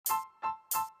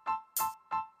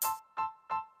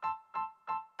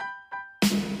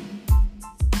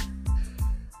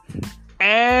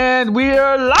And we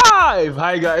are live!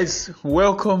 Hi guys,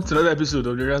 welcome to another episode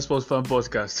of the Real Sports Fan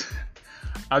Podcast.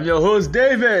 I'm your host,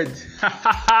 David.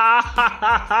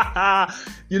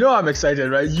 You know I'm excited,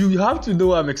 right? You have to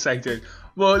know I'm excited.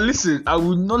 Well, listen, I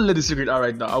will not let the secret out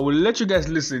right now. I will let you guys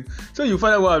listen so you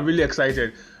find out why I'm really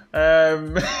excited.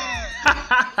 And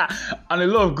a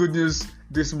lot of good news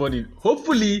this morning.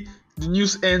 Hopefully, the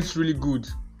news ends really good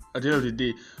at the end of the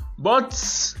day.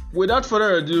 But without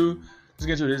further ado, let's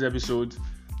get to this episode.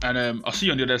 And I'll see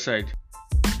you on the other side.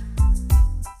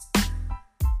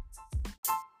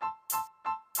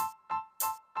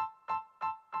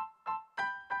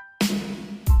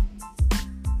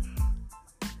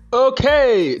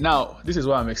 Okay, now this is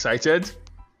why I'm excited.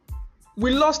 We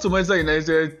lost to Manchester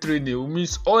United 3-0.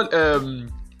 Means all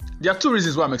there are two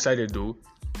reasons why I'm excited though,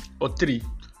 or three.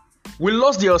 We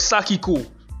lost the sackico,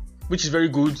 which is very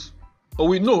good.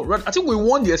 I think we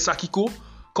won the sackico.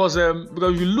 Because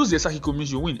if you lose the sackico means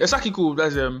you win. A sackico,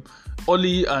 that's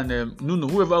Oli and Nuno.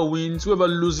 Whoever wins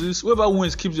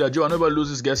keeps their job, and whoever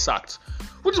loses gets sacked.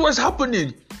 Which is what's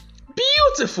happening.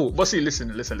 Beautiful. But see,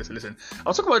 listen. Let me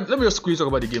just quickly talk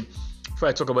about the game before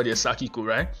I talk about the sackico,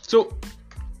 right? So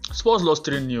Spurs lost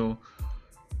 3-0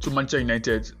 to Manchester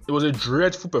United. It was a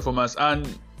dreadful performance, and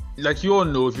like you all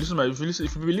know, if you've been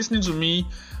listening to me,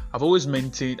 I've always been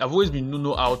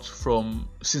Nuno out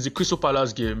since the Crystal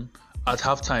Palace game. At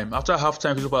halftime, after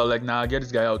halftime, people are like, "Nah, get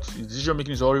this guy out. His decision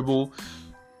making is horrible."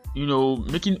 You know,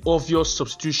 making obvious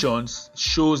substitutions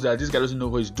shows that this guy doesn't know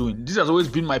what he's doing. This has always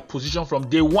been my position from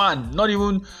day one. Not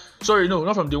from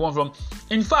day one.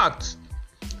 In fact,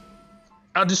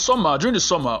 during the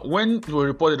summer, when it was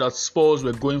reported that Spurs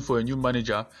were going for a new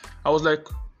manager, I was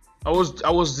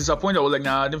disappointed. I was like,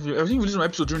 "Nah." I think if you listen to my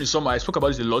episode during the summer, I spoke about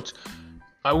this a lot.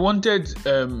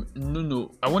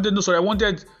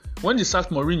 When they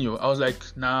sacked Mourinho, I was like,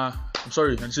 nah, I'm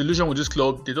sorry. And it's an illusion with this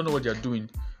club. They don't know what they're doing.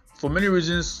 For many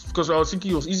reasons, because I was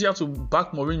thinking it was easier to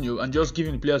back Mourinho and just give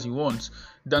him the players he wants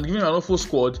than giving him an awful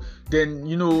squad. Then,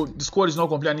 the squad is not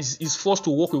complete and he's forced to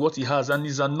work with what he has, and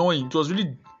it's annoying. It was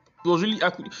really.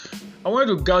 I wanted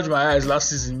to gouge my eyes last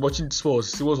season watching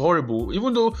Spurs. It was horrible.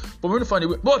 Even though Mourinho found a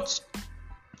way. But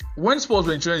when Spurs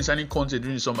were interested in signing Conte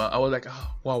during the summer, I was like,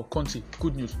 wow, Conte,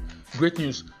 good news, great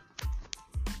news.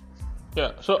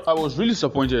 Yeah, so I was really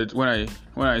disappointed when I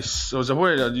was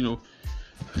disappointed that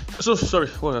So sorry,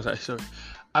 what was I? Sorry,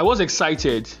 I was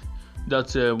excited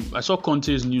that I saw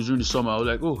Conte's news during the summer. I was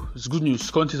like, oh, it's good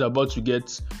news. Conte's about to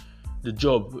get the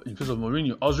job in place of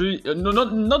Mourinho. I was really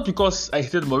not because I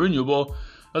hated Mourinho, but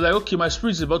I was like, okay, my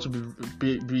spirit is about to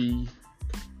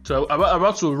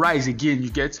about to rise again. You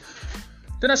get.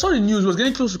 Then I saw the news was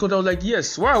getting close to Conte. I was like,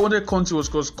 yes. Why I wanted Conte was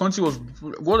because Conte was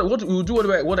what we would do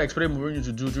what I expected Mourinho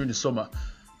to do during the summer,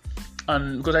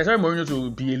 and because I expected Mourinho to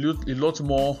be a lot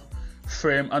more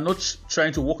firm and not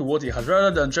trying to work with what he has, rather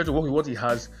than trying to work with what he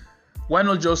has. Why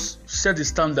not just set the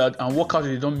standard and work out if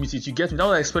they don't meet it? You get me? That's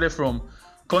what I expected from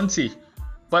Conte.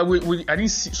 But I didn't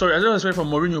see. Sorry, I didn't expect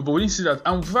from Mourinho, but we didn't see that.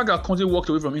 And the fact that Conte walked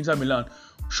away from Inter Milan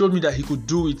showed me that he could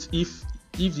do it if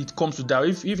it comes to that.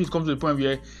 If it comes to the point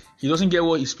where he doesn't get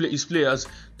what his players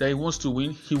that he wants to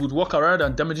win, he would work around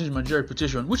and damaging his managerial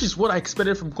reputation, which is what I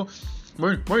expected from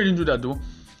Mourinho. Mourinho didn't do that though.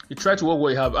 He tried to work what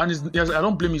he have, and I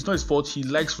don't blame him. It's not his fault. He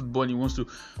likes football and he wants to.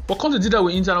 But Conte did that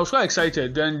with Inter, and I was quite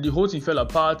excited. Then the whole thing fell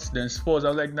apart. Then Spurs, I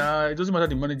was like, nah, it doesn't matter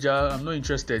the manager. I'm not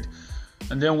interested.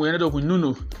 And then we ended up with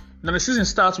Nuno. Then the season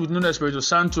starts with Nuno Espirito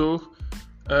Santo.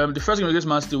 The first game against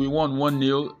Man City, we won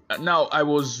 1-0. Now I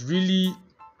was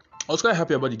quite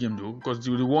happy about the game though, because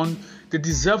they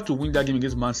deserved to win that game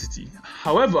against Man City.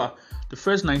 However, the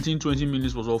first 19-20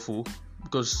 minutes was awful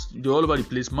because they were all over the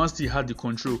place. Man City had the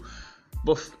control.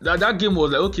 But that game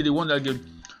was like, okay, they won that game.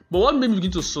 But what made me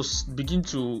begin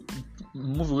to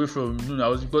move away from Nuno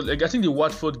was because I think the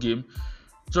Wolves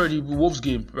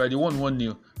game, right? They won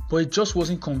 1-0. But it just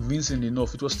wasn't convincing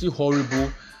enough. It was still horrible.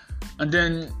 And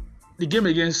then the game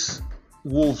against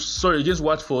Watford,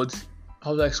 I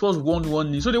was like, Spurs won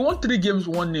 1-0. So they won 3 games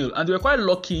 1-0, and they were quite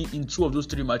lucky in 2 of those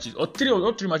 3 matches, or 3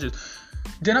 matches.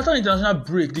 Then after the international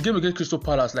break, the game against Crystal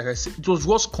Palace, like I said, it was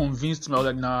what convinced me. I was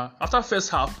like, nah. After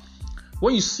first half,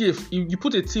 when you see if you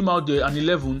put a team out there, an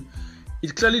 11,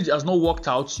 it clearly has not worked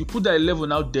out. You put that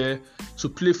 11 out there to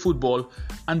play football,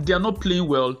 and they are not playing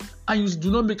well, and you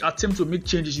do not attempt to make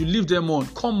changes. You leave them on.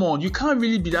 Come on, you can't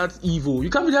really be that evil.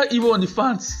 You can't be that evil on the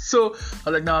fans. So I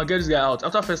was like, nah, I'll get this guy out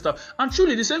after first half. And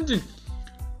truly, the same thing.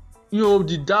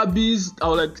 The derbies, I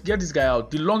was like, get this guy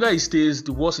out. The longer he stays,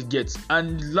 the worse it gets.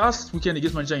 And last weekend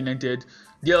against Manchester United,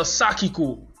 the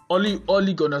sackico,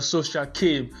 Ole Gunnar Solskjaer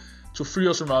came to free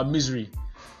us from our misery.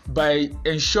 by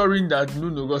ensuring that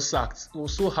Nuno got sacked. He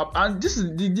was so happy, and this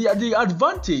is the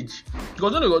advantage,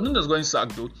 because Nuno's going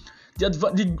sacked though.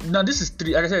 Now this is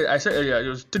three. Like I said earlier,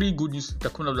 there was three good news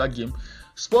that came out of that game.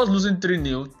 Spurs losing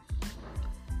 3-0.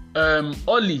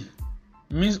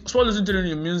 Spurs losing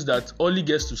 3-0 means that Oli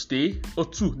gets to stay, or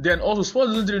 2. Then also Spurs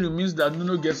losing 3-0 means that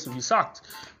Nuno gets to be sacked.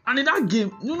 And in that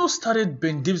game, Nuno started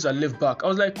Ben Davies at left back. I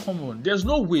was like, come on, there's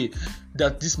no way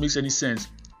that this makes any sense.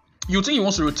 You think he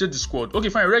wants to rotate the squad? Okay,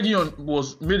 fine.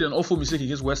 Reguilon made an awful mistake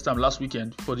against West Ham last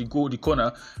weekend for the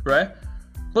corner, right?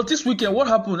 But this weekend, what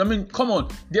happened? I mean, come on.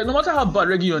 No matter how bad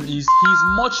Reguilon is, he's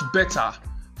much better,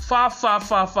 far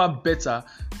better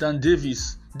than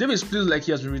Davies. Davies plays like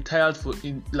he has been retired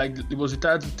he was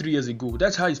retired 3 years ago.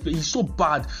 That's how he's playing. He's so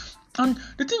bad. And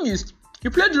the thing is, he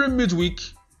played during midweek.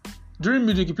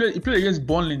 He played against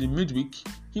Burnley in the midweek.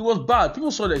 He was bad.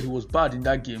 People saw that he was bad in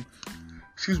that game.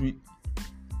 Excuse me.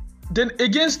 Then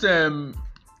against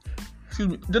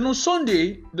Then on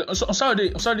Sunday, on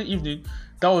Saturday evening,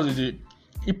 that was the day.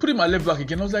 He put him at left back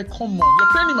again. I was like, come on,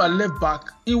 you're playing him at left back.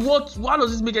 Why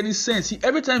does this make any sense?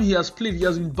 Every time he has played, he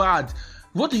has been bad.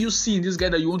 What do you see in this guy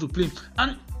that you want to play?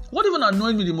 And what even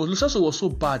annoyed me the most, Lo Celso was so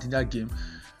bad in that game.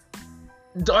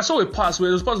 I saw a pass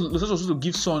where Lo Celso was supposed to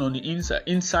give Son on the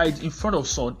inside in front of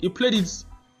Son. He played it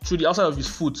to the outside of his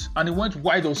foot, and it went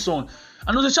wide of Son.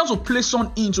 And there was a chance to play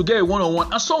Son in to get a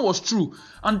one-on-one, and Son was through.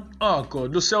 And oh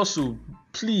god, Lo Celso,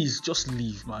 please just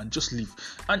leave, man, just leave.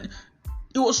 And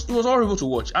it was horrible to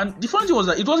watch. And the funny thing was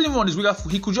that it wasn't even on his weaker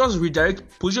foot. He could just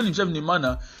redirect, position himself in a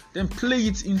manner, then play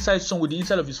it inside Son with the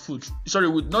inside of his foot.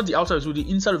 Sorry, not the outside, with the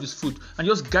inside of his foot, and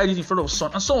just guide it in front of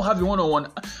Son. And Son will have a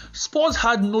one-on-one. Spurs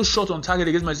had no shot on target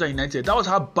against Manchester United. That was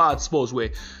how bad Spurs were.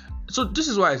 So this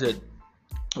is why I said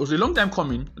it was a long time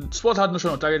coming. Spurs had no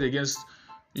shot on target against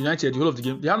United the whole of the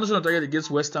game. They had no shot on target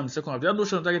against West Ham in the second half. They had no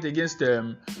shot on target against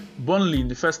Burnley in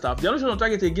the first half. They had no shot on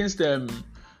target against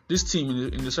this team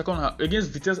in the second half against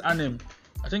Vitesse Arnhem.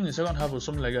 I think in the second half or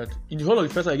something like that. In the whole of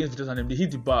the first half against Vitesse Arnhem, they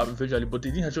hit the bar eventually, but they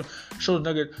didn't have shot on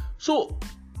target. So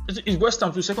it's West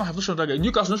Ham to the second half, no shot on target.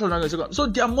 Newcastle no shot on target second. So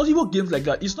there are multiple games like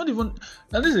that. It's not even.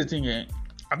 Now this is the thing.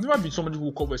 I've never been somebody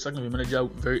who covers sacking of a manager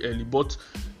very early, but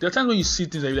there are times when you see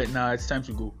things and you're like, nah, it's time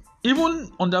to go. Even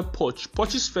under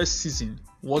Poch's first season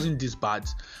wasn't this bad.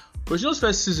 Pochettino's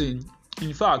first season,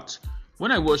 in fact,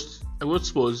 when I watched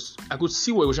Spurs, I could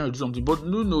see why he was trying to do something, but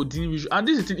no, didn't. And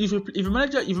this is the thing: if a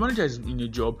manager is in a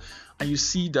job and you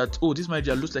see that, oh, this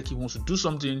manager looks like he wants to do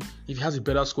something, if he has a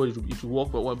better squad, it will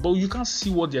work. But you can't see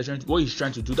what he's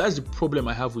trying to do. That's the problem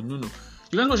I have with Nuno.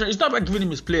 You can't. It's not about giving him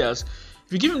his players.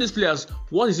 If you give him these players,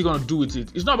 what is he going to do with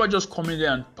it? It's not about just coming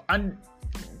there and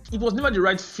it was never the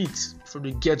right fit from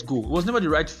the get-go. It was never the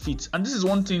right fit, and this is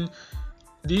one thing.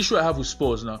 The issue I have with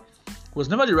Spurs now, it was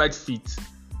never the right fit.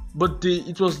 But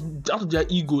it was out of their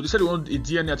ego. They said they wanted a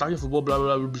DNA attacking football, blah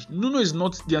blah blah. Nuno is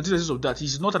not the antithesis of that.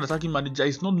 He's not an attacking manager.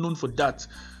 He's not known for that.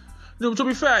 To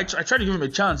be fair, I tried to give him a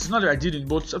chance. It's not that I didn't,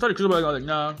 but after the critical, I was like,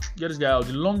 nah, get this guy out.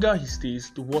 The longer he stays,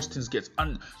 the worse things get.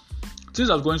 And things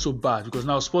are going so bad because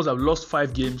now Spurs have lost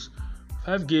 5 games,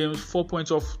 4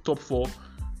 points off top 4,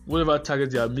 whatever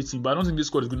target they are meeting. But I don't think this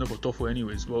squad is good enough for top 4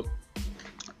 anyways. But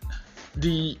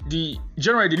the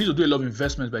January, they need to do a lot of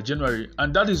investments by January,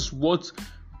 and that is what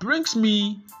brings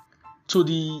me to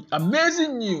the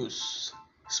amazing news.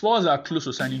 Spurs are close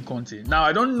to signing Conte. Now,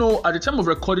 I don't know, at the time of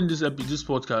recording this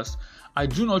podcast, I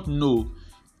do not know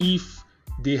if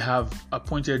they have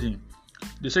appointed him.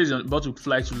 They say he's about to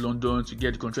fly to London to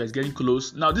get the contract. It's getting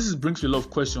close. Now, this brings me a lot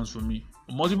of questions for me.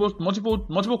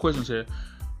 Multiple questions here.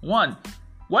 One,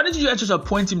 why did you guys just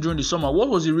appoint him during the summer? What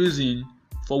was the reason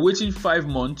for waiting 5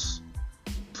 months,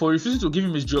 for refusing to give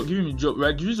him his job,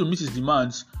 right? Refusing to meet his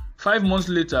demands? 5 months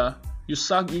later,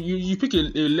 you pick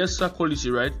a lesser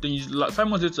quality, right? Then 5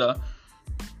 months later,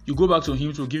 you go back to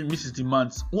him to meet his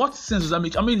demands. What sense does that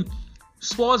make? I mean,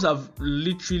 Spurs have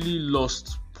literally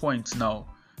lost points now.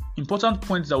 Important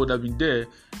points that would have been there,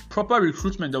 proper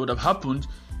recruitment that would have happened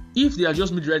if they had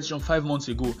just made the right decision 5 months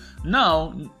ago.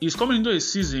 Now, he's coming into a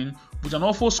season with an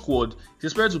awful squad.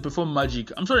 He's expected to perform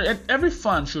magic. I'm sorry, every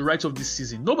fan should write off this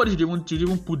season. Nobody should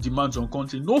even put demands on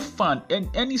Conte. No fan,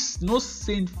 no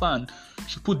sane fan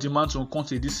should put demands on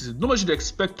Conte this season. Nobody should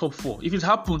expect top 4. If it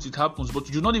happens, it happens. But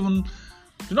do not even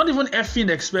effing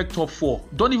expect top 4.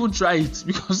 Don't even try it,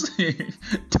 because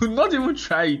do not even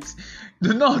try it.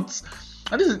 Do not.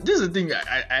 And this is the thing.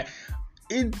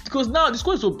 Because now the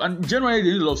squad is so, and January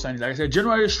they need a lot of signings. Like I said,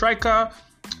 January striker,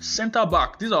 centre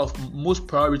back. These are of most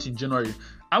priority in January.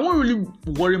 I won't really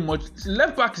worry much.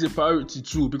 Left back is a priority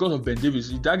too because of Ben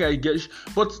Davies. That guy gets.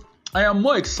 But I am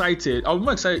more excited. I'll be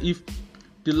more excited if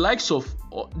the likes of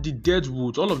the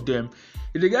Deadwood, all of them,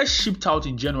 If the guy shipped out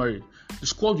in January, the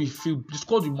squad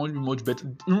will be much better.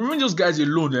 Remember those guys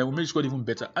alone, will make the squad even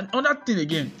better. And on that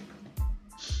thing,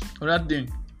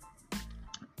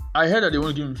 I heard that they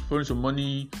want to give him some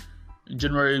money in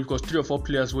January because 3 or 4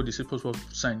 players what they say supposed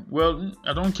to sign. Well,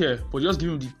 I don't care, but just give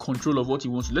him the control of what he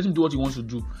wants to. Let him do what he wants to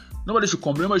do. Nobody should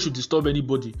complain. Nobody should disturb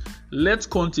anybody. Let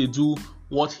Conte do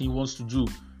what he wants to do.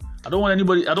 I don't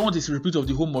want this repeat of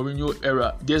the whole Mourinho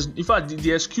era. In fact,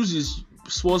 the excuses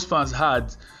Spurs fans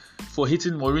had for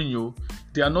hating Mourinho,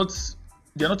 they are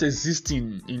not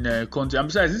existing in Conte. And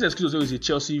besides, this excuse is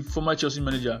a former Chelsea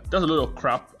manager. That's a lot of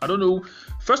crap. I don't know.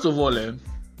 First of all,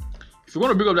 if you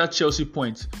want to bring up that Chelsea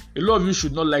point, a lot of you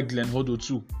should not like Glenn Hoddle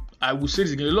too. I will say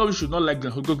this again. A lot of you should not like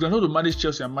Glenn Hoddle because Glenn Hoddle managed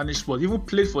Chelsea and managed Spurs. He even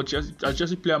played for Chelsea as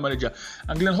Chelsea player manager.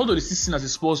 And Glenn Hoddle is still seen as a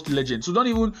Spurs legend. So don't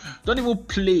even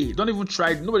play. Don't even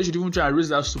try. Nobody should even try and raise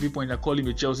that stupid point and call him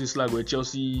a Chelsea slag or a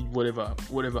Chelsea whatever.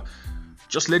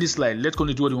 Just let it slide. Let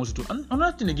Conte do what he wants to do. And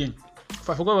another thing again, if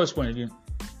I forgot what's point again,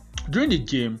 during the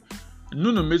game,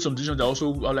 Nuno made some decisions that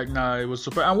also are like, it was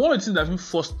surprising. And one of the things that I think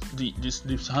forced the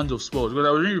hands of Spurs, because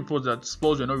I was reading reports that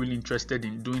Spurs were not really interested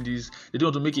in doing this. They didn't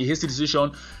want to make a hasty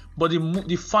decision, but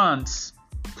the fans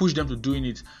pushed them to doing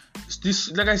it.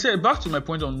 This, like I said, back to my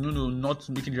point on Nuno not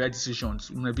making the right decisions,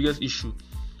 my biggest issue.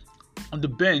 On the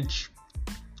bench,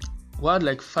 we had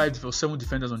like 5 or 7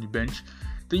 defenders on the bench.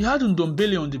 Then you had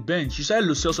Ndombele on the bench. You started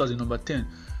Lo Celso as a number 10.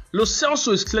 Lo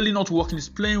Celso is clearly not working. He's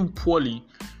playing poorly.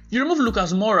 You remove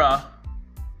Lucas Moura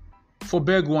for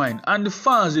Bergwijn, and the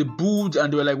fans, they booed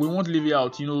and they were like, we won't leave it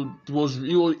out.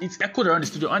 It's echoed around the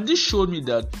studio, and this showed me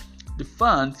that the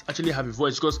fans actually have a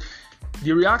voice, because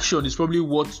the reaction is probably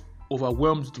what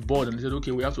overwhelmed the board, and they said,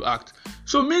 okay, we have to act.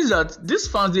 So it means that these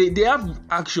fans, they have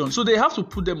action, so they have to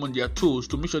put them on their toes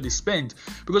to make sure they spend,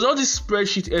 because all these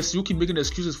spreadsheet FC who keep making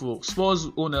excuses for Spurs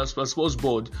owners, for Spurs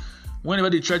board, whenever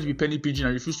they try to be penny pinching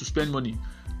and refuse to spend money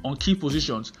on key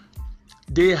positions,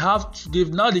 they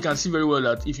can see very well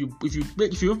that if you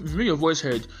make your voice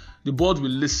heard, the board will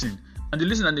listen, and they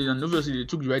listen, and obviously they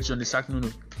took the right decision. They sacked Nuno.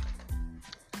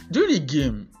 During the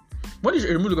game, when they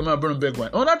removed Lucas Moura and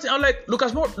Bergwijn, on that thing, I'm like, Lo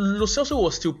Celso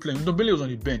was still playing. Ndombele was on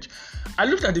the bench.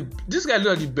 This guy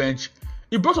looked at the bench.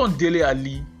 He brought on Dele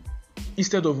Alli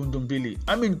instead of Ndombele.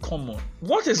 I mean, come on.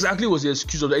 What exactly was the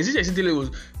excuse of that? Is it Dele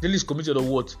is committed or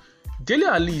what? Dele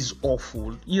Alli is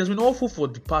awful. He has been awful for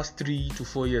the past 3 to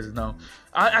 4 years now.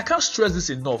 I can't stress this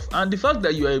enough. And the fact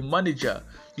that you are a manager,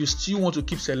 you still want to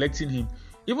keep selecting him.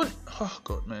 Oh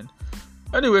God, man.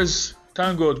 Anyways,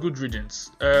 thank God, good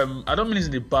riddance. I don't mean it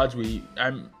in a bad way.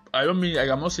 I'm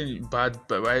not saying it bad,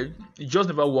 but it just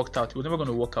never worked out. It was never going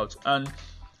to work out. And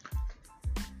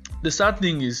the sad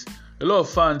thing is, a lot of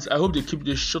fans, I hope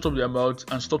they shut up their mouth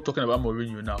and stop talking about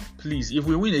Mourinho now. Please, if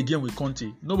we win again with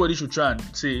Conte, nobody should try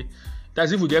and say,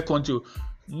 that's if we get Conte,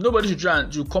 nobody should try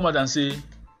and come out and say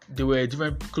they were a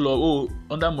different club.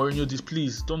 Under Mourinho,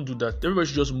 please don't do that. Everybody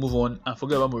should just move on and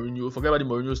forget about Mourinho, forget about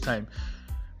the Mourinho's time.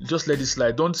 Just let it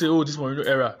slide. Don't say, this Mourinho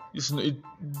era. This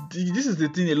is the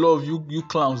thing a lot of you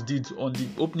clowns did on the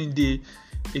opening day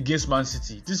against Man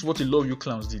City. This is what a lot of you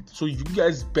clowns did. So you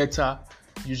guys better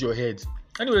use your head.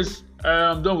 Anyways,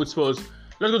 I'm done with Spurs.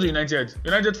 Let's go to United.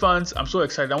 United fans, I'm so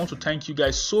excited. I want to thank you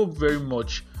guys so very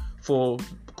much for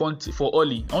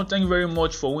Oli. I want to thank you very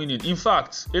much for winning. In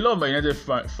fact, a lot of my United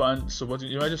fans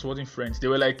supporting friends, they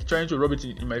were like trying to rub it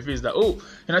in my face that,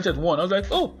 United won. I was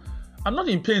like, I'm not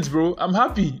in pains, bro. I'm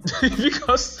happy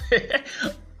because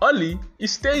Oli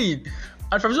is staying.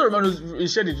 And Professor Romano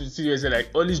shared it with you and said, like,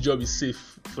 Oli's job is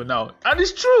safe for now. And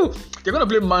it's true. They're going to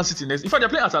play Man City next. In fact, they're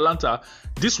playing Atalanta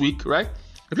this week, right?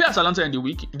 They play Atalanta in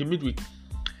the midweek.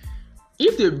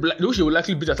 If they will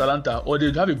likely beat Atalanta, or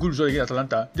they have a good result against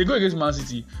Atalanta, they go against Man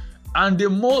City. And they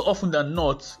more often than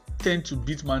not tend to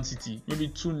beat Man City. Maybe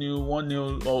 2-0,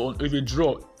 1-0, or if a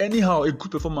draw. Anyhow, a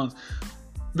good performance.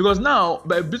 Because now,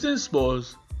 by beating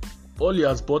Spurs, Oli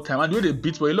has bought time, and the way they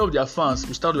beat, but a lot of their fans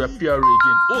will start to appear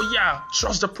again.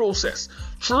 Trust the process.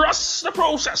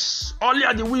 Oli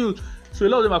at the wheel. So a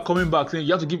lot of them are coming back saying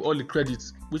you have to give Oli credit,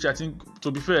 which I think, to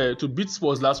be fair, to beat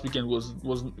Spurs last weekend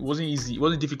wasn't easy. It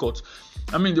wasn't difficult.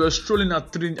 I mean, they were strolling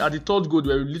at the third goal.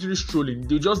 They were literally strolling.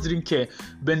 They just didn't care.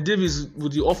 Ben Davies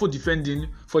with the awful defending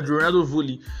for the Ronaldo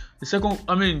volley. The second,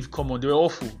 come on, they were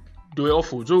awful.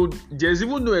 So there's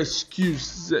even no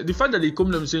excuse. The fact that they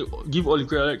come and say give Oli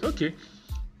credit, like, okay,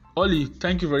 Oli,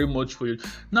 thank you very much for it.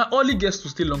 Now Oli gets to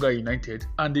stay longer at United,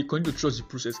 and they continue to trust the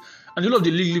process. And the whole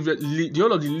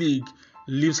of the league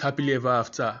lives happily ever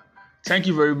after. Thank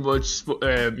you very much,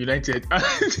 United. And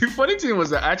the funny thing was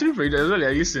that I actually prayed as well.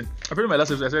 Listen, I prayed my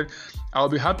last episode. I said I'll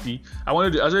be happy. I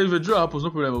said if a draw happens, no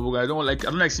problem. I don't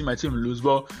like seeing my team lose,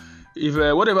 but if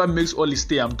whatever makes Oli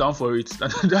stay, I'm down for it.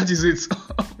 And that is it.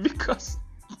 Because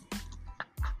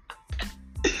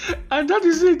and that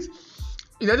is it.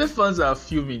 United fans are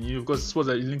fuming, because Spurs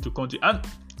are linked to Conte, and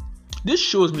this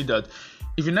shows me that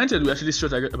if United were actually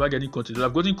stressed about getting Conte, they would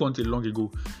have gotten Conte long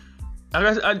ago.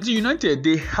 At United,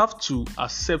 they have to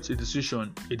accept a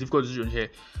difficult decision here.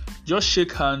 Just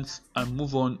shake hands and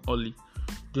move on, Oli.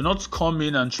 Do not come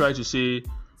in and try to say,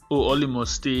 oh, Oli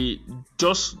must stay.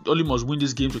 Just Oli must win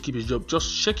this game to keep his job.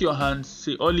 Just shake your hands,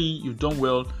 say, Oli, you've done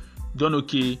well, done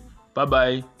okay.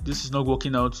 Bye-bye. This is not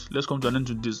working out. Let's come to an end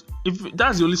to this. If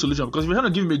that's the only solution, because if you're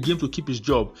trying to give him a game to keep his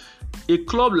job, a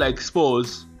club like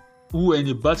Spurs, who were in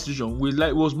a bad situation,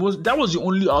 that was the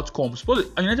only outcome. Spurs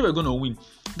and United were going to win.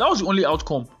 That was the only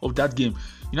outcome of that game.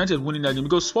 United winning that game,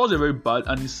 because Spurs were very bad,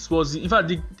 and Spurs, in fact,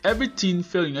 everything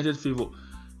fell in United's favor.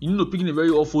 Picking a very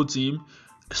awful team,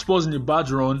 Spurs in a bad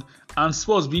run, and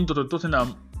Spurs being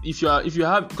Tottenham. If you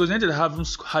have, because United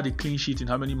haven't had a clean sheet in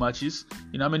how many matches,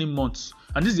 in how many months,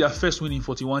 and this is their first win in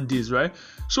 41 days, right?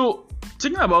 So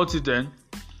thinking about it, then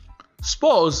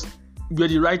Spurs were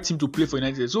the right team to play for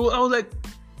United. So I was like,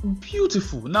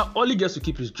 beautiful. Now Oli gets to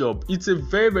keep his job. It's a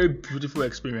very, very beautiful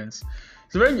experience.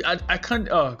 It's very. I can't.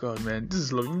 Oh God, man, this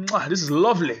is lovely. This is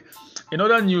lovely. In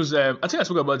other news, I think I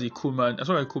spoke about the Koeman. I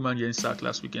saw a Koeman getting sacked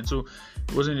last weekend, so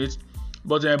it wasn't it.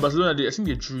 But Barcelona, I think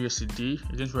they drew yesterday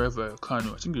against wherever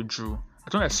Kano. I think they drew. I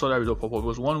think I saw that result pop up. It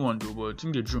was 1-1 though, but I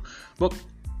think they drew. But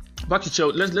back to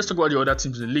Chelsea. Let's talk about the other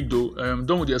teams in the league though.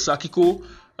 Done with the sackico.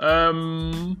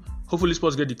 Hopefully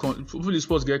Spurs get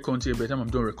Conte by the time I'm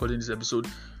done recording this episode.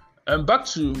 Back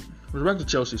to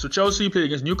Chelsea. So Chelsea played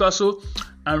against Newcastle,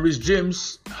 and Reece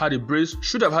James had a brace.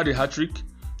 Should have had a hat trick.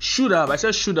 I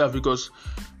said should have because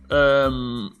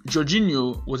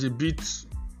Jorginho was a bit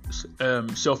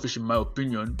selfish in my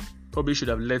opinion. Probably should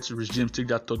have let Reece James take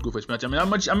that third goal for his penalty. I mean,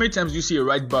 how many times do you see a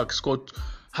right back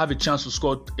have a chance to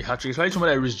score a hat trick? Especially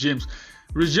somebody like Reece James.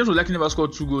 Reece James will likely never score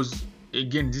 2 goals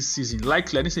again this season.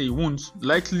 Likely, I didn't say he won't.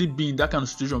 Likely be in that kind of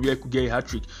situation where he could get a hat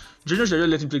trick. Jorginho should just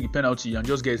let him take the penalty and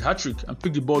just get his hat trick and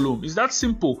pick the ball home. It's that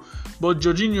simple. But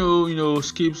Jorginho,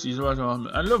 skips.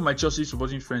 I love my Chelsea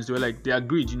supporting friends. They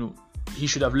agreed. He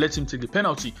should have let him take the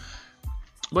penalty.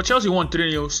 But Chelsea won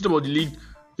 3-0. Still about the league.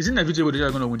 It's inevitable that they're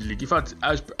going to win the league. In fact,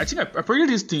 I think I predicted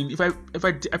this thing. If I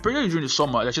predicted during the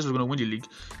summer that Chelsea was going to win the league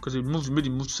because they made the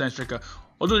move to sign striker.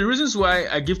 Although the reasons why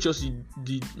I give Chelsea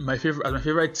my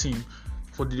favorite team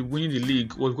for winning the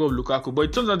league was because of Lukaku, but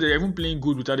it turns out they're even playing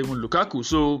good without even Lukaku.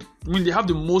 So they have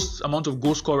the most amount of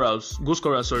goal scorers.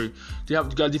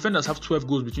 Their defenders have 12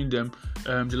 goals between them.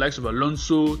 The likes of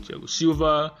Alonso, Thiago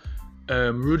Silva,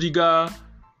 Rudiger,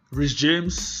 Reece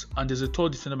James, and there's a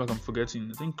third defender back I'm forgetting.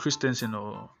 I think Christensen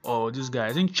or this guy.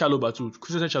 I think Chalobah too.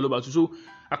 So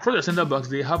across the centre backs,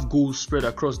 they have goals spread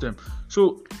across them.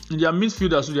 So in their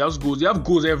midfielders, so they have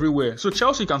goals everywhere. So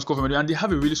Chelsea can score from there, and they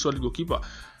have a really solid goalkeeper.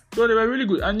 So they were really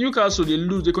good. And Newcastle, they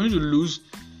continue to lose.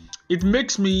 It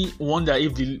makes me wonder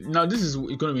if now this is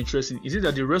going to be interesting. Is it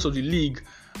that the rest of the league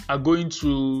are going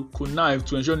to connive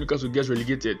to ensure Newcastle gets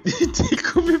relegated? It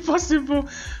could be possible.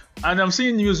 And I'm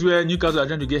seeing news where Newcastle are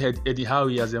trying to get Eddie Howe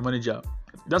as their manager.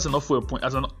 That's an awful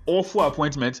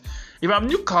appointment. If I'm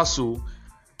Newcastle,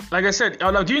 like I said, I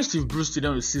would have given Steve Bruce to the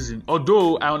end of the season.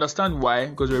 Although I understand why,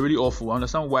 because they're really awful. I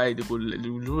understand why they could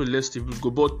let Steve Bruce go.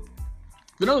 But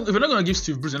if you're not going to give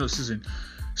Steve Bruce the end of the season,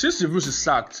 since Steve Bruce is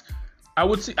sacked,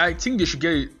 I think they should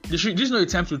get it. This is not a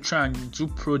time to try and do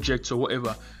projects or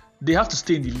whatever. They have to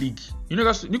stay in the league.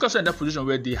 Newcastle are in that position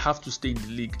where they have to stay in the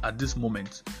league at this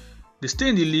moment. They stay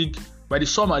in the league. By the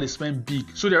summer, they spend big.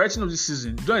 So they're writing of this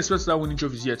season. Don't expect to start winning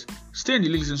trophies yet. Stay in the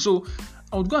league. And so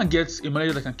I would go and get a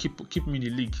manager that can keep me in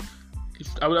the league.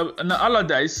 I would have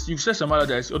Allardyce. You've said Sam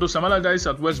Allardyce. Although Sam Allardyce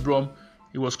at West Brom,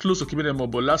 it was close to keeping them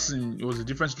up, but last season it was a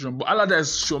different situation. But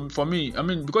Allardyce, for me,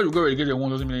 because you got relegated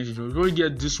one doesn't mean anything. You already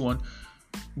get this one.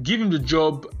 Give him the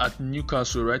job at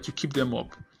Newcastle, right, to keep them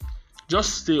up.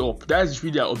 Just stay up. That is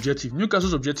really their objective.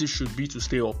 Newcastle's objective should be to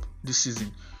stay up this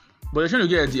season. But they're trying to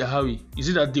get Eddie Howe. Is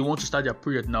it that they want to start their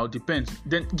period now? Depends.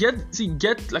 Then you didn't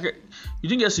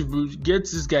get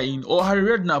this guy in, or Harry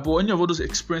Redknapp, or any of all those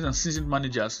experienced and seasoned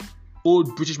managers,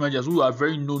 old British managers who are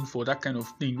very known for that kind of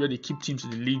thing, where they keep teams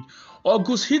in the league. Or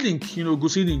Gus Hiddink,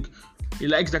 he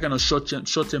likes that kind of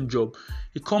short-term job.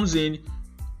 He comes in,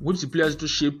 whips the players into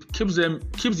shape, keeps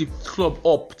the club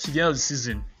up to the end of the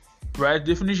season. Right?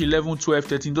 They finish 11, 12,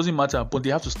 13, doesn't matter, but they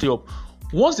have to stay up.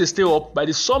 Once they stay up, by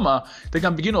the summer, they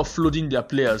can begin offloading their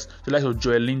players. The likes of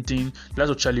Joel Linton, the likes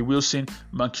of Charlie Wilson,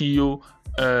 Manquillo,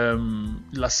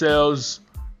 Lascelles,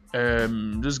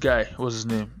 this guy, what's his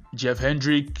name? Jeff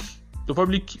Hendrick. They'll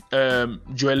probably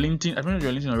Joel Linton. I don't know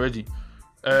Joel Linton already.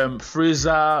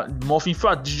 Fraser, Murphy. In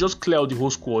fact, you just clear out the whole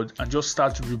squad and just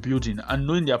start rebuilding and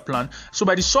knowing their plan. So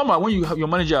by the summer, when you have your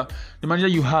manager, the manager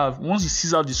you have, once he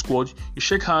sees out the squad, you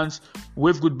shake hands,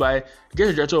 wave goodbye, get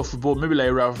the director of football, maybe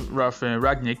like Ralph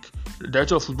Ragnick, the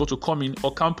director of football, to come in,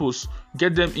 or Campos,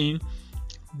 get them in.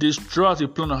 They draw out a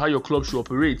plan on how your club should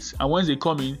operate, and once they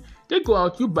come in, they go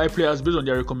out, you buy players based on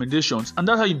their recommendations, and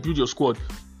that's how you build your squad.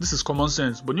 This is common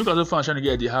sense. But Newcastle fans trying to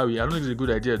get Eddie Howe, I don't think it's a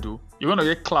good idea though. You're gonna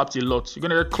get clapped a lot. You're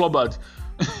gonna get clobbered.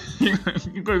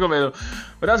 You're gonna come.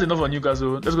 But that's enough for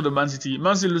Newcastle. Let's go to Man City.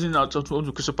 Man City losing out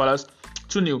to Crystal Palace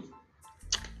 2-0.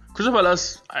 Crystal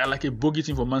Palace are like a bogey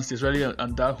team for Man City, really,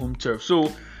 on that home turf.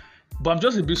 So, but I'm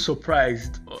just a bit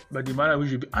surprised by the manner which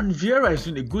you be. And Vieira is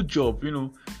doing a good job,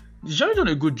 He's really done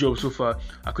a good job so far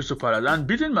at Crystal Palace, and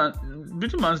beating Man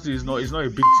City is not a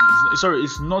big.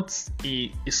 It's not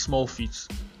a small feat.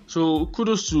 So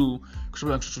kudos to Crystal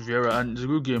Palace, to Vieira, and it's a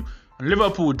good game. And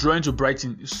Liverpool drawing to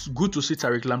Brighton. It's good to see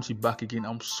Tariq Lamptey back again.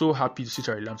 I'm so happy to see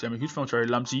Tariq Lamptey. I'm a huge fan of Tariq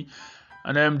Lamptey,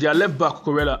 and their left back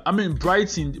Corella.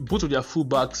 Brighton, both of their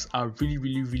fullbacks are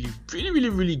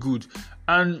really good,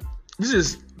 and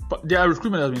their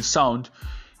recruitment has been sound.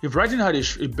 If Brighton had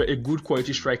a good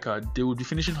quality striker, they would be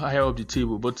finishing higher up the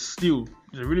table. But still,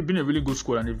 it's been a really good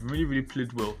squad, and they've really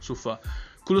played well so far.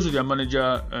 Kudos to their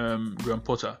manager, Graham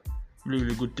Potter.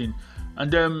 Really good thing.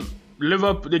 And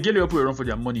Liverpool, they gave Liverpool a run for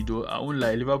their money though. I won't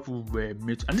lie, Liverpool were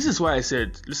made. And this is why I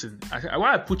said, listen,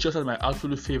 why I put Chelsea as my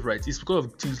absolute favourite is because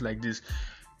of things like this.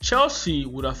 Chelsea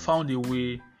would have found a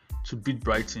way to beat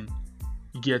Brighton.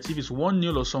 You get, if it's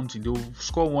 1-0 or something, they will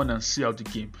score one and see out the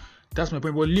game. That's my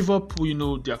point. But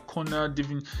Liverpool, their corner,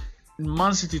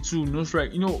 Man City too, no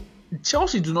strike.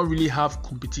 Chelsea do not really have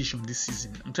competition this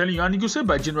season. I'm telling you, and you could say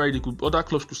by January other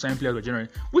clubs could sign players by January,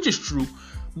 which is true.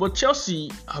 But Chelsea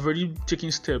have already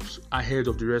taken steps ahead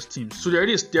of the rest teams, so they're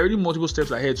already multiple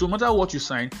steps ahead. So no matter what you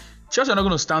sign, Chelsea are not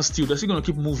going to stand still. They're still going to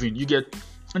keep moving. You get,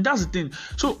 and that's the thing.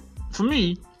 So for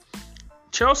me,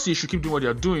 Chelsea should keep doing what they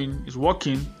are doing. It's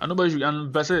working, and nobody should.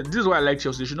 And but I said, this is why I like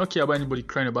Chelsea. They should not care about anybody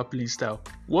crying about playing style.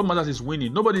 What matters is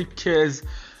winning. Nobody cares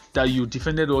that you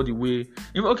defended all the way.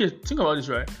 Okay, think about this,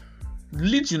 right?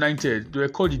 Leeds United, they were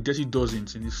called the Dirty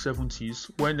Dozens in the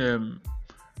 70s when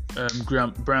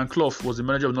Brian Clough was the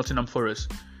manager of Nottingham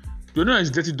Forest. They were known as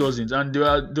Dirty Dozens, and they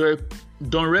were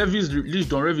Don Revie's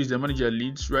the manager at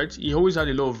Leeds, right? He always had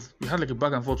like a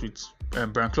back and forth with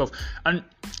Brian Clough, and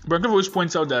Brian Clough always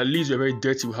points out that Leeds were very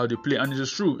dirty with how they play, and it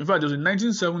is true. In fact, there was a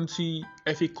 1970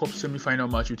 FA Cup semi-final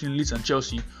match between Leeds and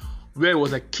Chelsea where it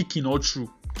was like kicking all through.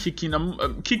 Kicking,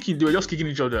 they were just kicking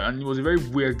each other, and it was a very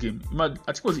weird game. I think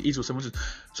it was the 8th or 7th.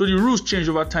 So the rules changed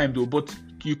over time though, but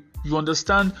you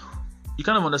understand. You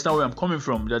kind of understand where I'm coming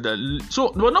from. But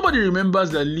nobody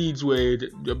remembers that Leeds were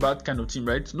the bad kind of team,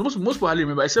 right? Most people hardly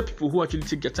remember, except people who actually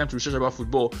take their time to research about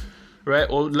football, right?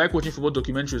 Or like watching football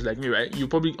documentaries like me, right? You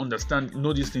probably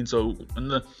know these things.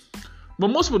 But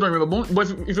most people don't remember.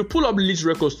 But if you pull up Leeds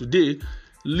records today,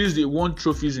 Leeds, they won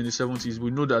trophies in the 70s.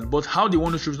 We know that. But how they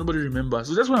won the trophies, nobody remembers.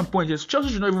 So that's what I'm pointing. So Chelsea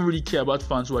should not even really care about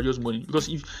fans who are just winning, because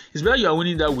if it's better you are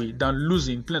winning that way than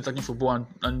losing, playing attacking football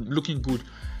and looking good.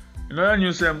 In other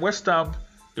news, West Ham,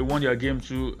 they won their game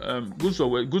too. Good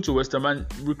to West Ham, and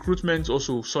recruitment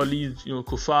also solid.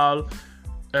 Kofal,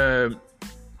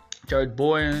 Jared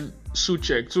Bowen,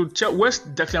 Souček. So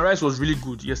Declan Rice was really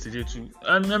good yesterday too.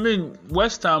 And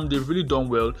West Ham, they've really done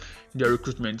well in their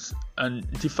recruitment, and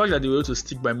the fact that they were able to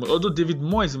stick by Moyes, although David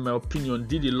Moyes, in my opinion,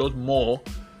 did a lot more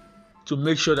to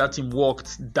make sure that team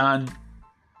worked than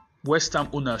West Ham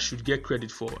owners should get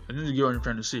credit for. I think you get what I'm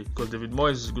trying to say, because David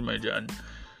Moyes is a good manager,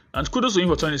 and kudos to him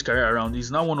for turning his career around. He's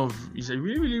now he's a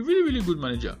really good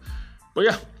manager. But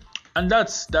yeah, and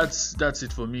that's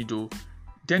it for me though.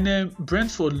 Then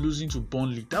Brentford losing to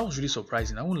Burnley, that was really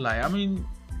surprising. I won't lie.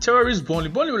 Terrorist Burnley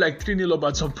were like 3-0 up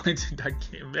at some point in that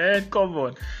game. Man, come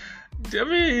on.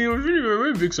 It was really a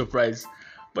very big surprise.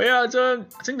 But yeah,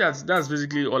 I think that's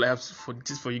basically all I have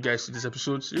for you guys for this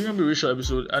episode. It's going to be a really short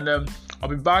episode, and I'll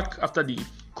be back after the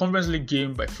Conference League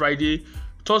game by Friday.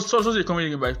 Thursday Conference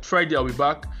League game by Friday. I'll be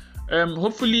back.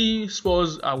 Hopefully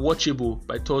Spurs are watchable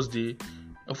by Thursday.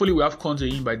 Hopefully we have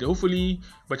content in by then. Hopefully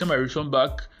by the time I return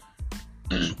back,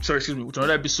 with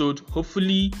another episode,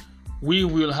 hopefully we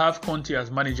will have Conte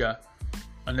as manager,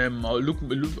 and then I'll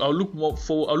look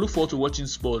forward to watching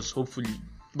Spurs. Hopefully,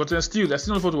 but still not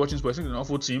forward to watching Spurs. I think they're an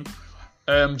awful team.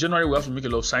 January we have to make a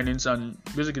lot of signings, and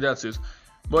basically that's it.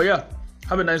 But yeah,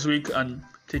 have a nice week and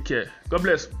take care. God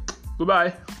bless.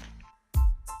 Goodbye.